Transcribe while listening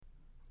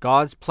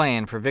God's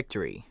Plan for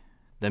Victory,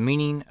 The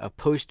Meaning of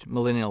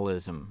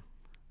Postmillennialism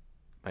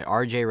by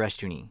R.J.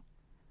 Restuni.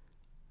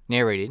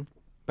 Narrated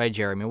by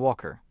Jeremy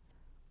Walker.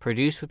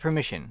 Produced with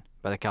permission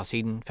by the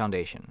Chalcedon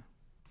Foundation.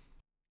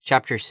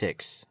 Chapter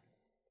 6.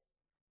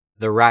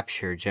 The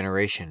Rapture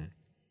Generation.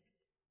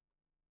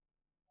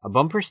 A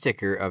bumper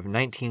sticker of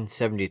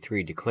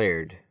 1973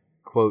 declared,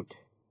 quote,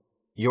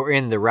 "You're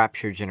in the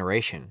Rapture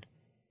Generation,"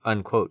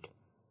 unquote.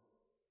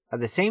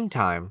 At the same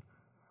time,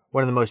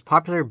 one of the most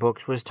popular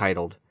books was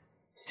titled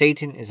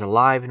Satan is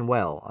Alive and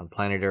Well on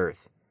Planet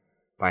Earth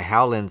by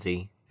Hal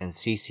Lindsey and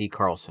C.C.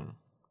 Carlson.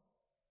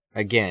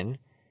 Again,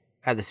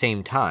 at the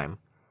same time,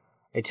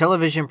 a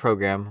television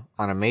program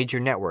on a major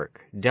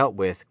network dealt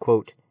with,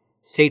 quote,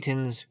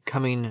 Satan's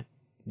coming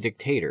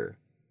dictator,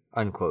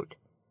 unquote,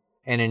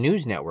 and a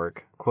news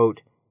network,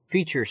 quote,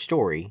 feature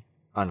story,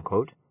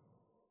 unquote,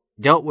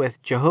 dealt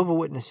with Jehovah's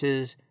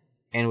Witnesses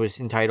and was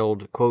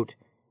entitled, quote,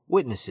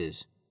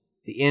 Witnesses,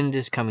 the end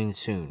is coming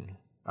soon,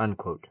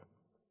 unquote.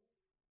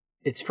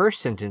 Its first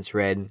sentence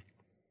read,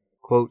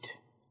 quote,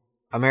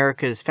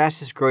 America's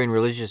fastest-growing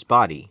religious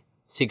body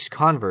seeks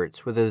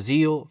converts with a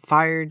zeal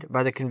fired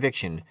by the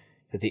conviction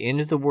that the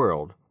end of the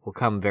world will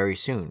come very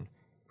soon,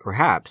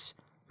 perhaps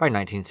by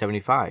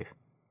 1975,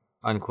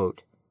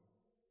 unquote.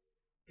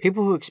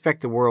 People who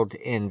expect the world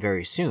to end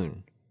very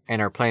soon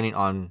and are planning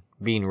on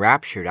being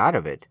raptured out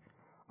of it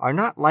are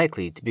not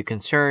likely to be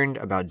concerned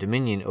about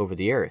dominion over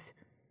the earth,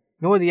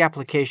 nor the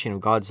application of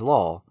God's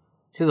law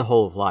to the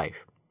whole of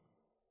life.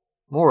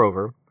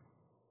 Moreover,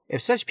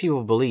 if such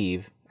people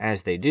believe,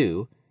 as they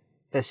do,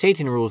 that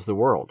Satan rules the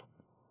world,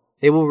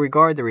 they will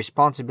regard the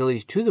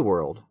responsibilities to the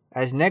world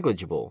as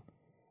negligible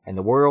and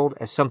the world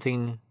as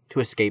something to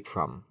escape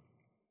from.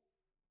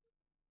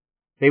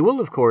 They will,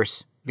 of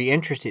course, be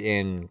interested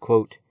in,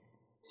 quote,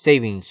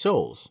 saving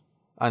souls,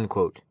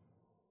 unquote,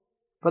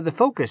 but the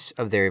focus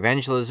of their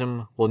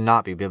evangelism will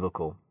not be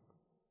biblical.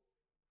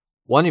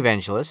 One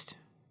evangelist,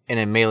 in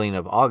a mailing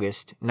of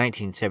August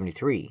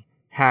 1973,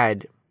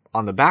 had,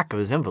 on the back of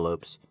his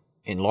envelopes,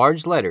 in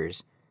large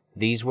letters,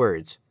 these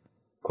words,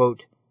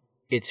 quote,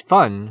 It's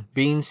fun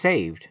being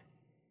saved,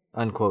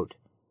 unquote.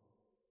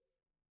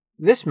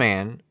 This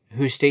man,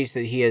 who states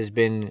that he has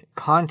been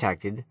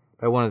contacted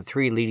by one of the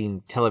 3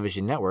 leading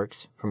television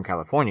networks from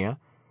California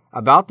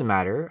about the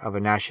matter of a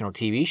national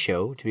TV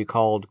show to be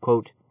called,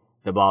 quote,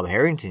 The Bob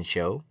Harrington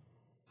Show,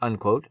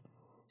 unquote,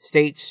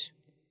 states,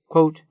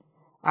 quote,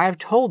 I have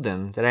told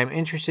them that I am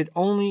interested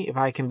only if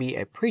I can be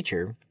a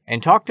preacher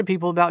and talk to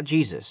people about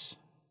Jesus.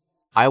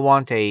 I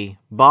want a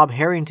Bob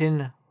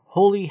Harrington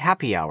holy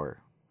happy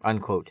hour,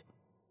 unquote.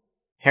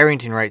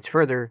 Harrington writes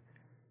further,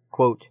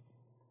 quote,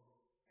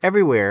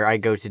 Everywhere I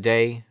go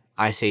today,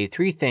 I say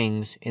 3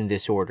 things in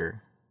this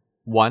order.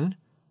 1.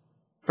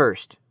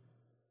 First,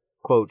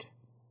 quote,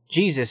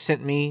 Jesus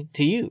sent me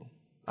to you,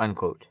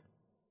 unquote.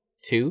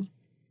 2.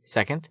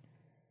 Second,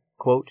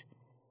 quote,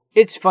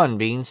 It's fun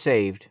being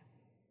saved,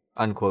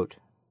 unquote.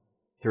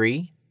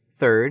 3.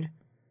 Third,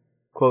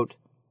 quote,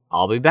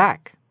 I'll be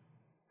back,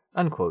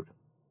 unquote.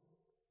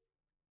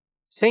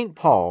 St.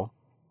 Paul,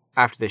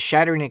 after the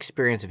shattering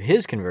experience of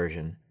his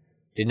conversion,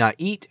 did not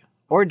eat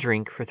or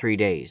drink for 3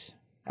 days,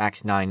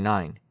 Acts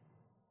 9:9.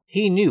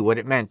 He knew what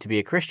it meant to be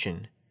a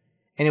Christian,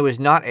 and it was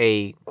not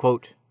a,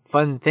 quote,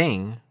 fun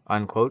thing,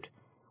 unquote,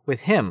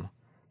 with him,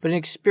 but an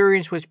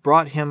experience which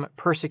brought him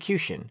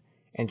persecution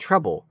and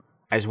trouble,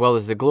 as well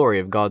as the glory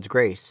of God's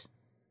grace.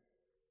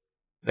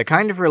 The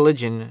kind of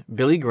religion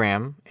Billy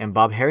Graham and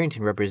Bob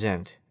Harrington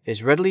represent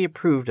is readily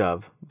approved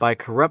of by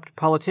corrupt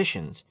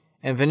politicians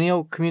and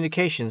venal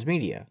communications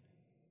media.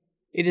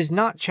 It does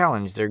not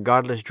challenge their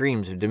godless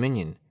dreams of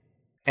dominion,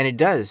 and it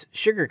does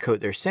sugarcoat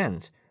their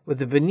sins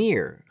with a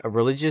veneer of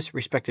religious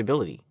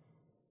respectability,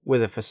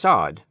 with a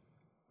facade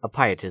of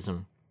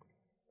pietism.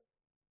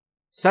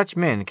 Such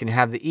men can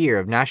have the ear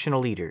of national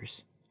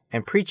leaders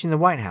and preach in the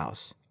White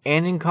House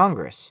and in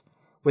Congress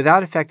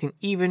without affecting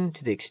even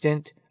to the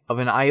extent of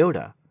an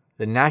iota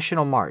the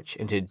national march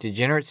into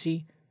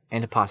degeneracy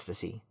and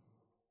apostasy.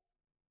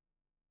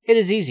 It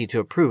is easy to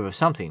approve of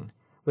something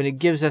when it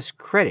gives us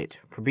credit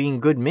for being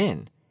good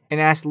men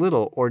and asks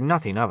little or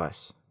nothing of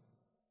us.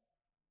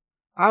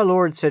 Our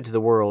Lord said to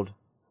the world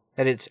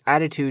that its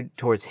attitude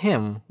towards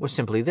him was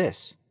simply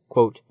this,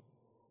 quote,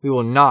 We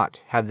will not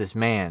have this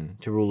man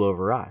to rule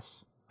over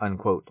us,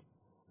 unquote,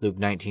 Luke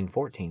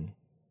 19:14.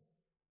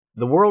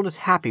 The world is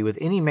happy with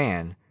any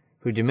man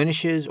who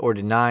diminishes or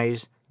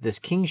denies this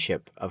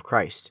kingship of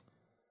Christ.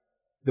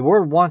 The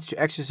world wants to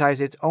exercise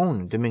its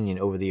own dominion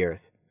over the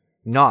earth,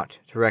 not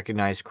to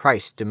recognize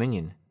Christ's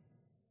dominion.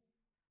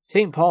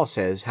 St. Paul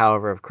says,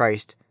 however, of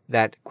Christ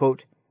that,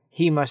 quote,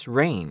 He must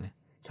reign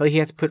till he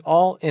hath put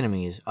all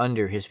enemies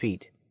under his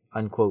feet,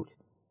 unquote,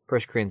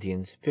 1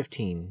 Corinthians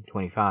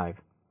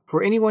 15:25.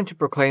 For anyone to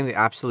proclaim the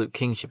absolute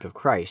kingship of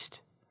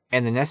Christ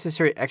and the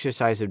necessary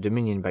exercise of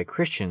dominion by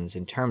Christians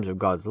in terms of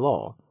God's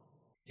law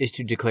is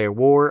to declare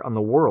war on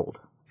the world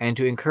and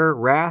to incur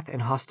wrath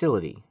and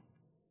hostility.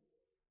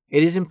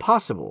 It is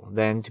impossible,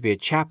 then, to be a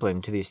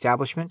chaplain to the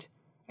establishment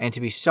and to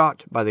be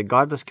sought by the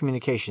godless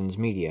communications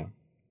media.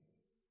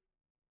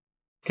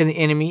 Can the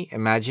enemy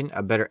imagine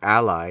a better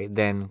ally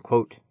than,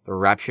 quote, the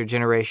Rapture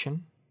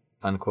Generation?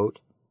 Unquote.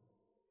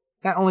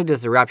 Not only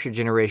does the Rapture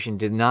Generation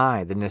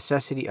deny the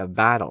necessity of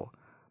battle,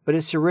 but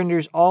it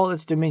surrenders all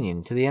its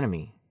dominion to the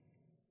enemy.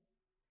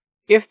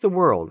 If the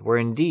world were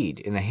indeed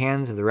in the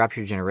hands of the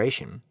Rapture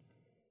Generation,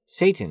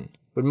 Satan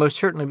would most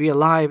certainly be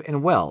alive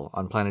and well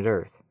on planet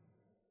Earth.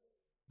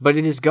 But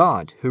it is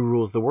God who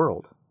rules the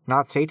world,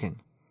 not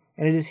Satan,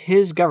 and it is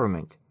his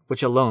government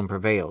which alone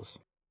prevails.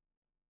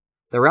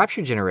 The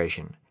Rapture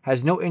Generation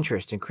has no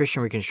interest in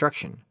Christian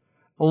reconstruction,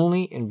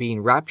 only in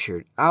being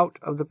raptured out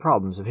of the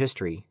problems of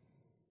history.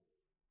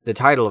 The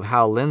title of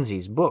Hal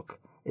Lindsey's book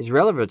is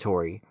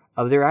revelatory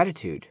of their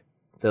attitude,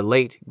 the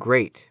late,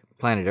 great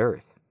planet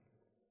Earth.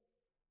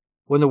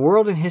 When the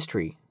world and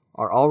history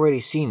are already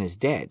seen as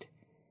dead,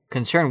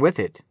 concern with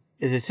it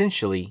is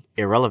essentially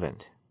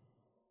irrelevant.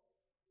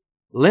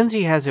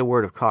 Lindsey has a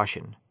word of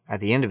caution at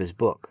the end of his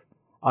book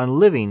on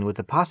living with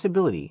the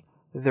possibility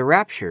that the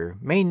rapture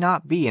may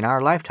not be in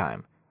our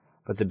lifetime,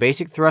 but the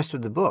basic thrust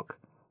of the book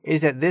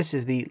is that this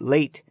is the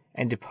late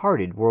and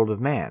departed world of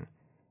man,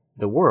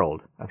 the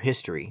world of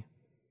history.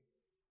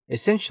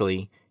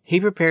 Essentially, he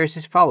prepares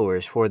his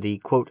followers for the,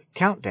 quote,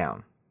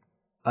 countdown,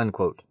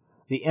 unquote,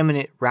 the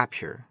imminent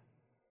rapture.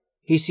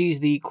 He sees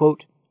the,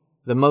 quote,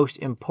 the most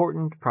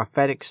important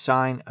prophetic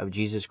sign of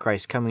Jesus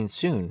Christ coming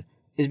soon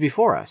is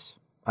before us,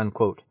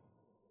 unquote.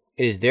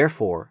 It is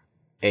therefore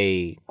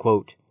a,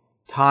 quote,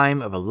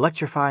 time of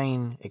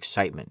electrifying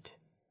excitement,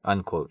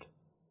 unquote.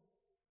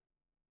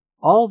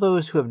 All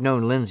those who have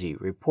known Lindsey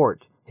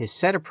report his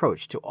set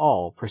approach to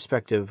all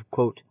prospective,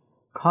 quote,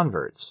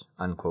 converts,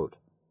 unquote.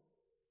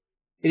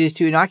 It is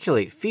to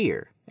inoculate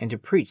fear and to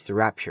preach the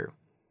rapture.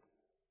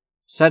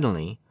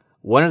 Suddenly,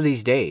 one of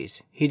these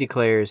days, he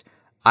declares,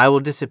 I will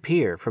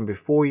disappear from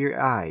before your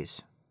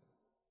eyes.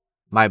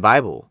 My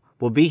Bible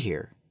will be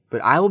here,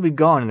 but I will be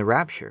gone in the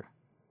rapture.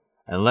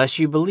 Unless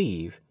you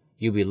believe,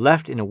 you'll be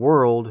left in a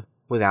world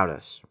without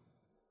us.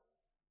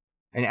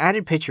 An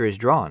added picture is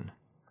drawn.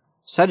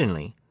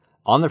 Suddenly,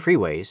 on the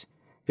freeways,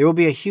 there will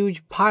be a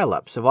huge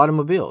pile-ups of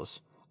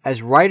automobiles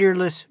as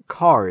riderless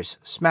cars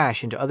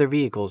smash into other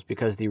vehicles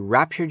because the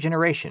Rapture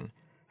Generation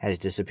has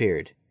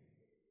disappeared.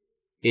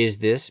 Is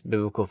this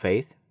biblical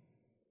faith?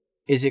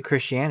 Is it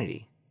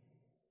Christianity?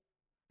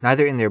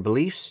 Neither in their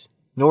beliefs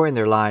nor in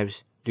their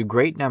lives do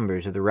great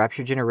numbers of the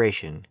Rapture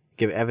Generation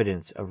give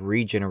evidence of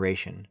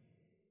regeneration.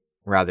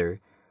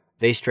 Rather,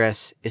 they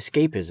stress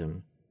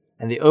escapism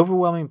and the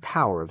overwhelming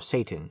power of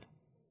Satan.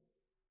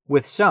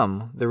 With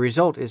some, the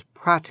result is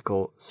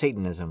practical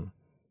Satanism,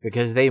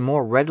 because they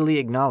more readily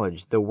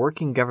acknowledge the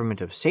working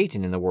government of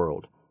Satan in the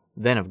world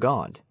than of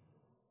God.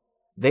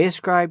 They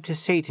ascribe to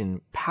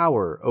Satan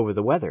power over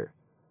the weather,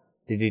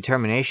 the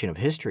determination of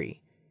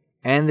history,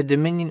 and the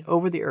dominion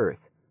over the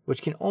earth,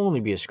 which can only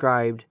be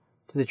ascribed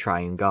to the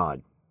triune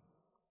God.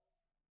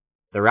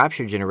 The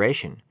Rapture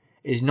Generation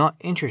is not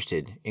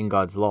interested in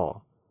God's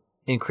law,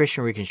 in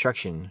Christian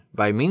reconstruction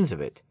by means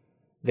of it,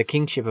 the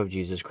kingship of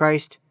Jesus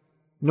Christ,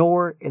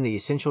 nor in the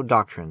essential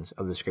doctrines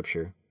of the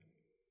Scripture.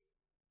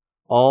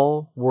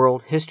 All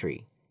world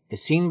history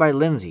is seen by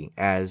Lindsey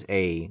as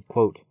a,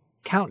 quote,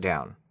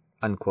 countdown,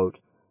 unquote,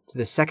 to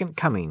the second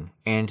coming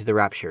and to the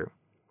rapture.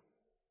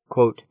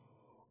 Quote,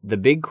 the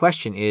big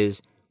question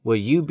is, will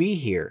you be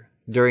here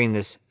during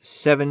this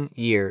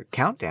 7-year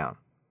countdown?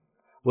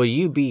 Will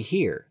you be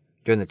here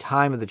during the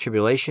time of the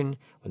tribulation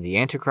when the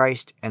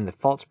Antichrist and the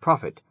false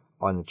prophet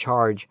are on the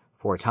charge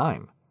for a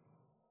time?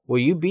 Will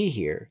you be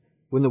here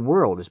when the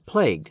world is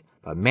plagued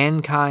by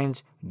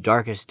mankind's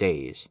darkest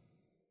days?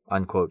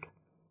 Unquote.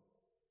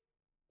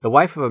 The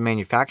wife of a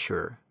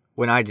manufacturer,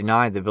 when I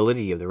denied the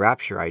validity of the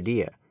rapture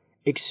idea,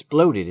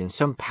 exploded in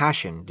some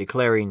passion,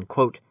 declaring,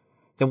 quote,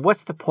 then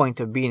what's the point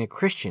of being a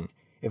Christian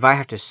if I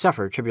have to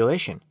suffer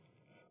tribulation?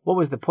 What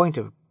was the point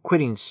of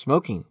quitting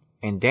smoking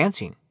and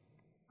dancing?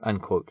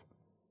 Unquote.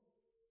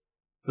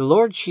 The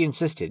Lord, she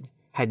insisted,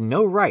 had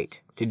no right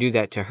to do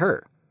that to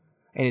her,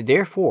 and it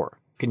therefore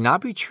could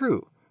not be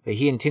true that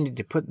he intended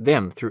to put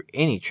them through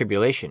any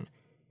tribulation,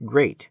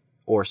 great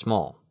or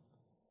small.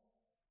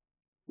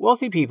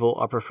 Wealthy people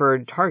are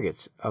preferred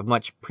targets of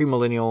much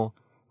premillennial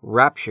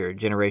Rapture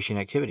Generation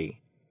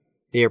activity.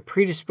 They are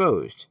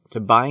predisposed to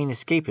buying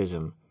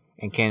escapism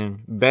and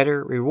can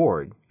better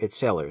reward its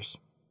sellers.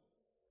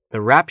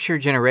 The Rapture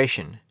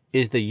Generation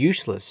is the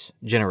useless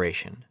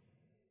generation.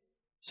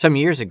 Some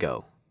years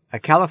ago, a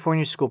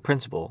California school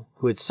principal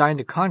who had signed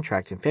a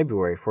contract in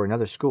February for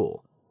another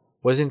school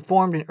was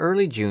informed in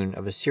early June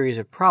of a series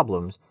of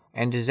problems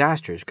and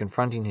disasters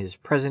confronting his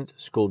present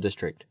school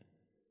district.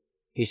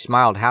 He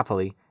smiled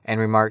happily and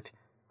remarked,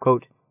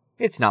 quote,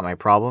 it's not my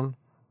problem.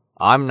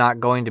 I'm not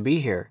going to be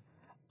here.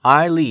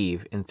 I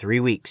leave in 3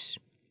 weeks.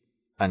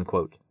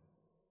 Unquote.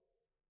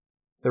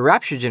 The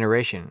Rapture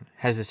Generation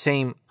has the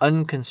same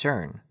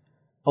unconcern,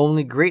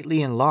 only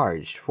greatly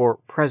enlarged for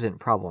present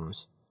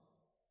problems.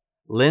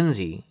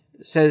 Lindsey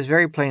says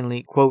very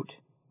plainly, quote,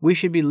 we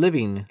should be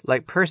living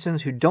like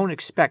persons who don't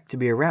expect to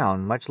be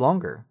around much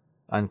longer,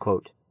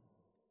 unquote.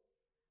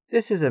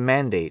 This is a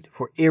mandate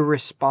for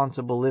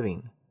irresponsible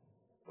living,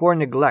 for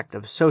neglect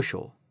of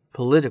social,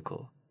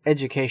 political,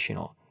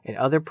 educational, and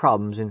other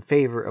problems in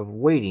favor of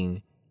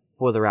waiting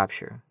for the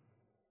rapture.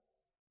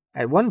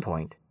 At one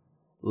point,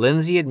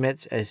 Lindsay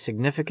admits a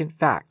significant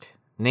fact,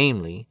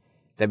 namely,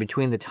 that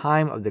between the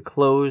time of the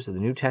close of the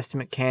New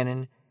Testament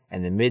canon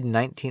and the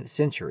mid-19th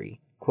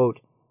century, quote,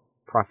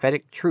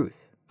 prophetic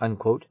truth,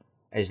 unquote,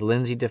 as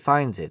Lindsay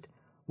defines it,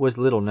 was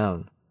little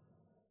known.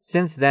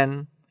 Since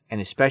then,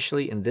 and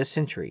especially in this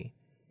century,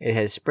 it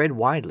has spread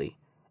widely,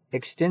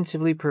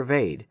 extensively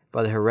pervaded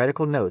by the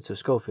heretical notes of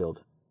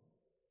Schofield.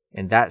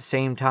 In that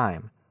same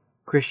time,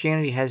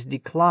 Christianity has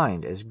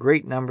declined as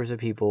great numbers of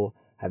people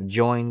have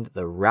joined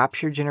the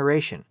Rapture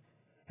Generation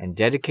and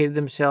dedicated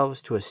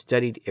themselves to a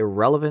studied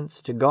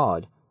irrelevance to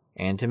God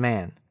and to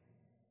man.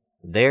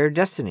 Their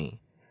destiny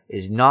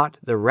is not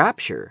the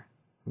rapture,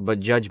 but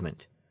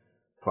judgment,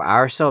 for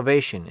our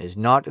salvation is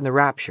not in the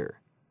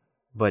rapture,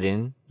 but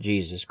in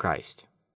Jesus Christ.